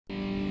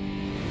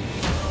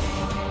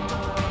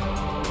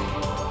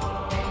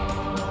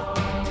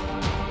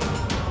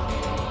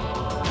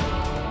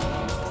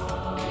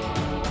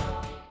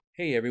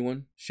Hey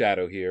everyone,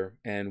 Shaedow here,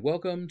 and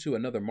welcome to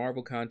another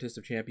Marvel Contest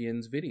of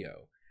Champions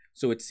video.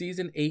 So it's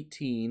season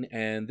 18,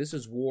 and this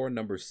is war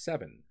number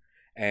 7,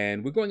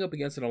 and we're going up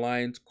against an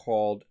alliance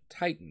called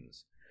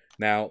Titans.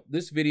 Now,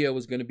 this video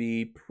is going to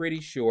be pretty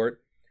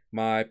short.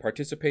 My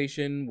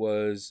participation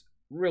was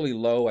really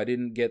low. I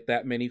didn't get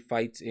that many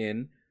fights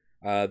in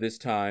this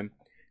time,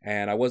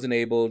 and I wasn't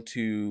able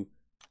to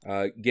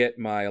get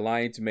my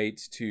alliance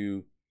mates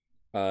to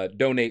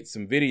donate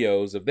some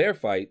videos of their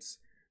fights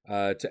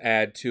to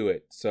add to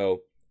it.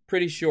 So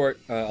pretty short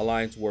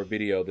Alliance War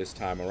video this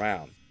time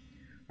around.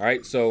 All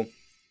right, so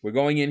we're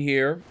going in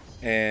here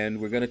and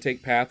we're going to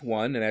take path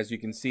 1. And as you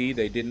can see,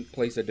 they didn't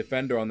place a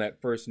defender on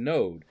that first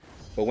node.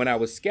 But when I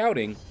was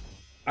scouting,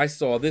 I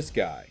saw this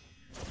guy.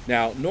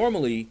 Now,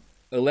 normally,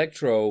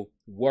 Electro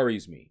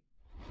worries me.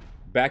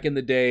 Back in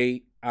the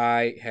day,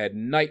 I had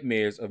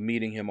nightmares of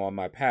meeting him on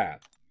my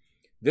path.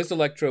 This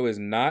Electro is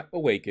not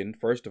awakened,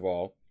 first of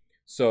all,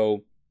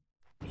 so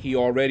he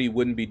already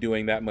wouldn't be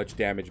doing that much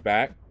damage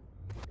back.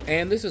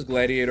 And this is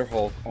Gladiator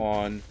Hulk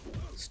on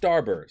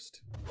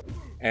Starburst.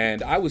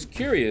 And I was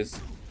curious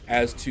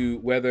as to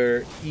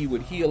whether he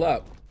would heal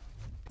up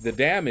the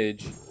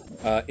damage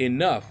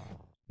enough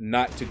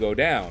not to go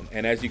down.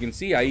 And as you can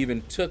see, I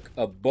even took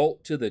a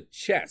bolt to the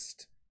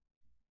chest,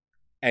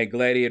 and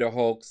Gladiator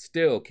Hulk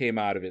still came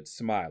out of it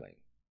smiling.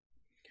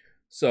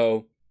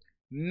 So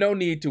no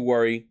need to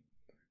worry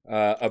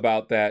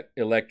about that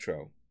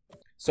Electro.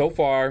 So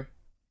far,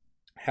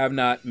 have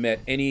not met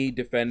any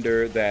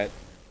defender that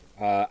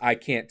I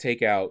can't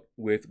take out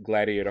with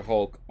Gladiator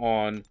Hulk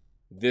on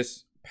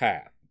this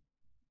path.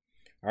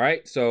 All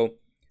right, so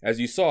as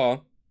you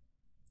saw,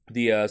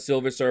 the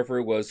Silver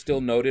Surfer was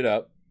still noted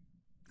up,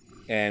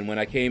 and when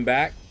I came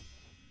back,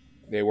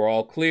 they were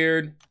all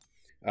cleared.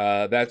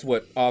 That's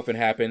what often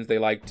happens. They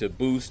like to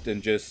boost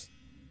and just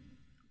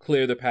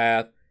clear the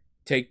path,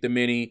 take the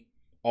mini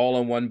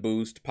all in one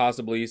boost,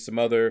 possibly some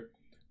other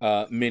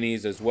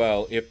minis as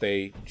well if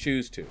they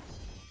choose to.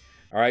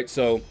 All right,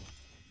 so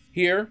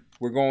here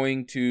we're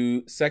going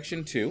to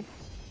section 2,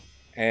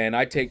 and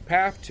I take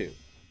path 2.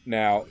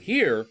 Now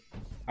here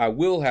I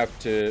will have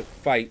to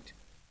fight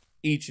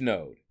each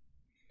node.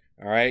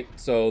 All right,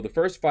 so the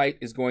first fight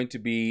is going to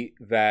be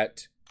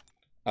that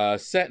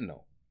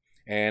Sentinel,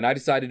 and I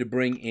decided to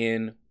bring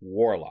in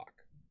Warlock.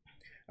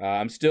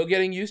 I'm still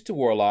getting used to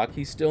Warlock.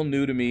 He's still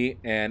new to me,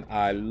 and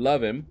I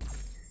love him.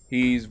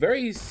 He's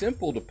very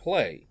simple to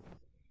play.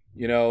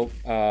 You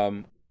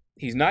know,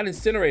 he's not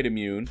Incinerate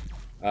immune.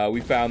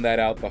 We found that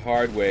out the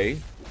hard way,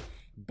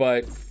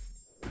 but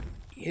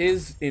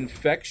his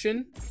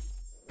infection,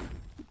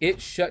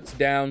 it shuts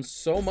down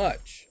so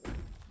much.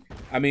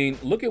 I mean,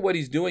 look at what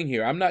he's doing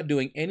here. I'm not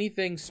doing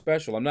anything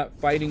special. I'm not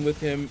fighting with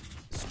him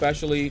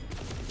specially,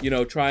 you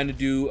know, trying to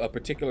do a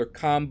particular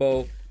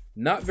combo.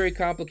 Not very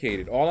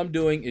complicated. All I'm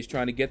doing is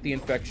trying to get the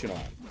infection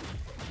on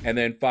and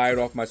then fired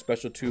off my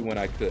special 2 when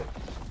I could.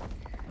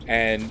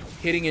 And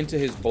hitting into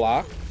his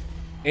block,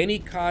 any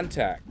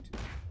contact.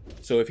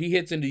 So if he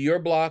hits into your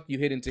block, you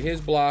hit into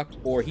his block,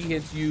 or he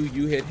hits you,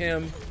 you hit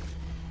him,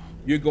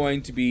 you're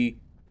going to be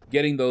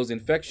getting those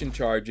infection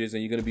charges,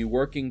 and you're going to be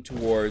working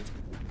towards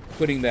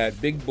putting that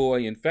big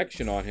boy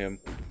infection on him.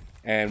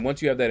 And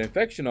once you have that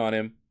infection on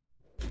him,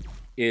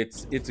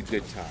 it's a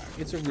good time.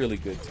 It's a really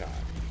good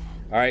time.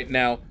 All right,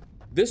 now,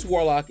 this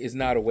Warlock is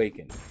not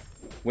awakened.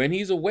 When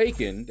he's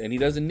awakened, and he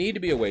doesn't need to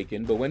be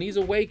awakened, but when he's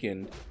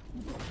awakened,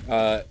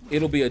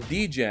 it'll be a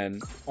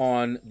degen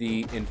on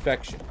the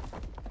infection.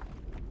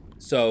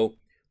 So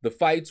the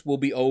fights will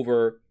be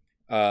over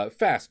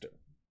faster.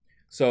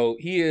 So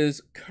he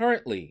is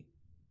currently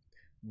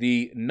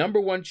the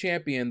 #1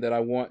 champion that I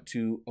want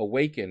to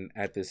awaken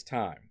at this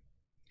time.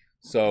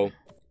 So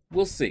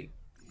we'll see.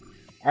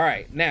 All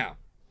right, now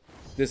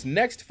this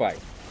next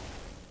fight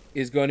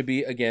is going to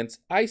be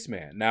against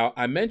Iceman. Now,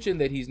 I mentioned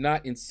that he's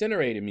not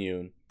Incinerate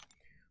immune,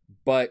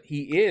 but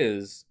he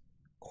is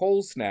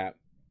Cold Snap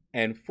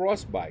and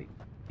Frostbite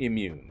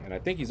immune. And I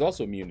think he's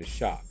also immune to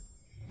shock.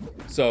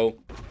 So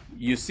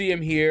you see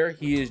him here.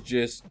 He is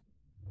just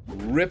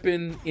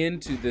ripping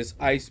into this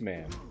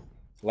Iceman.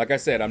 Like I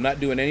said, I'm not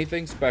doing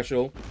anything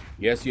special.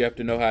 Yes, you have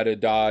to know how to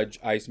dodge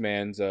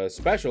Iceman's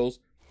specials.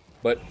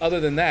 But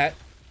other than that,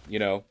 you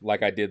know,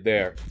 like I did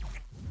there,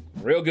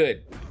 real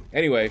good.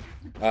 Anyway,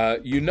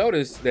 you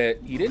notice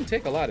that he didn't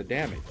take a lot of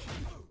damage.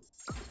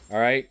 All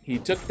right, he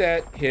took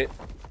that hit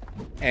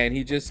and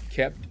he just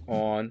kept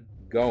on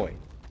going.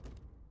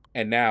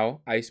 And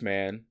now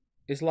Iceman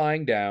is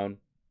lying down,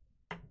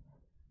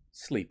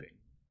 sleeping.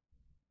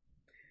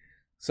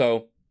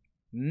 So,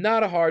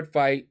 not a hard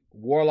fight.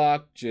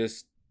 Warlock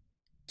just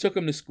took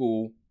him to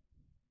school.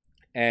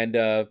 And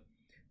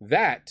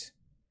that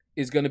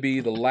is going to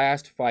be the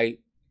last fight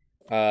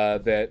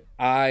that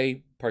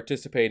I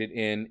participated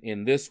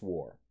in this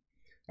war.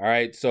 All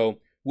right, so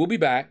we'll be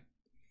back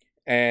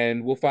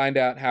and we'll find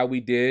out how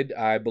we did.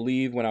 I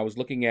believe when I was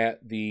looking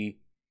at the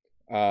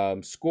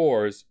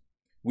scores,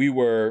 we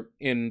were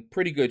in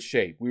pretty good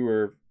shape. We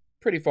were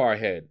pretty far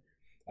ahead.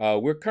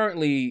 We're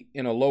currently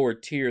in a lower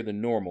tier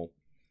than normal.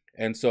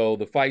 And so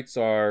the fights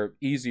are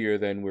easier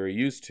than we're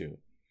used to.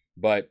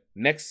 But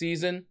next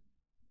season,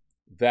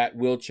 that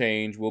will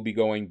change. We'll be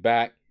going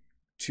back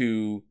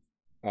to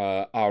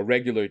our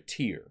regular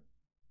tier.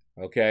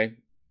 Okay?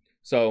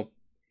 So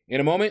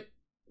in a moment,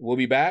 we'll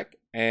be back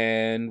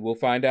and we'll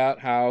find out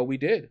how we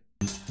did.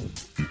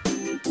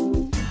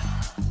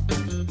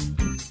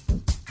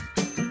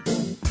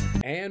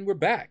 And we're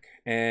back.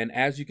 And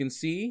as you can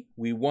see,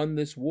 we won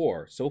this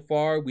war. So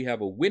far, we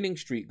have a winning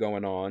streak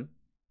going on.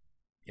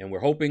 And we're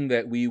hoping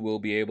that we will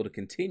be able to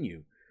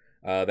continue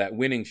that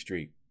winning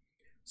streak.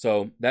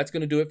 So that's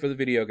going to do it for the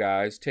video,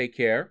 guys. Take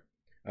care.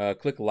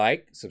 Click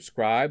like,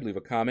 subscribe, leave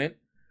a comment.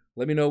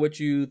 Let me know what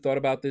you thought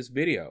about this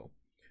video.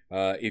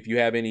 If you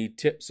have any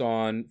tips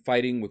on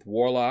fighting with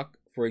Warlock,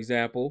 for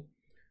example,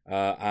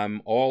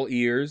 I'm all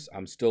ears.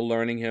 I'm still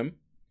learning him.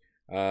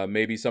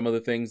 Maybe some of the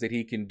things that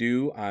he can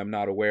do I'm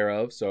not aware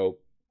of. So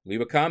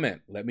leave a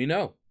comment. Let me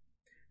know.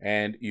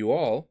 And you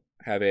all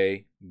have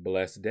a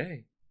blessed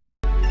day.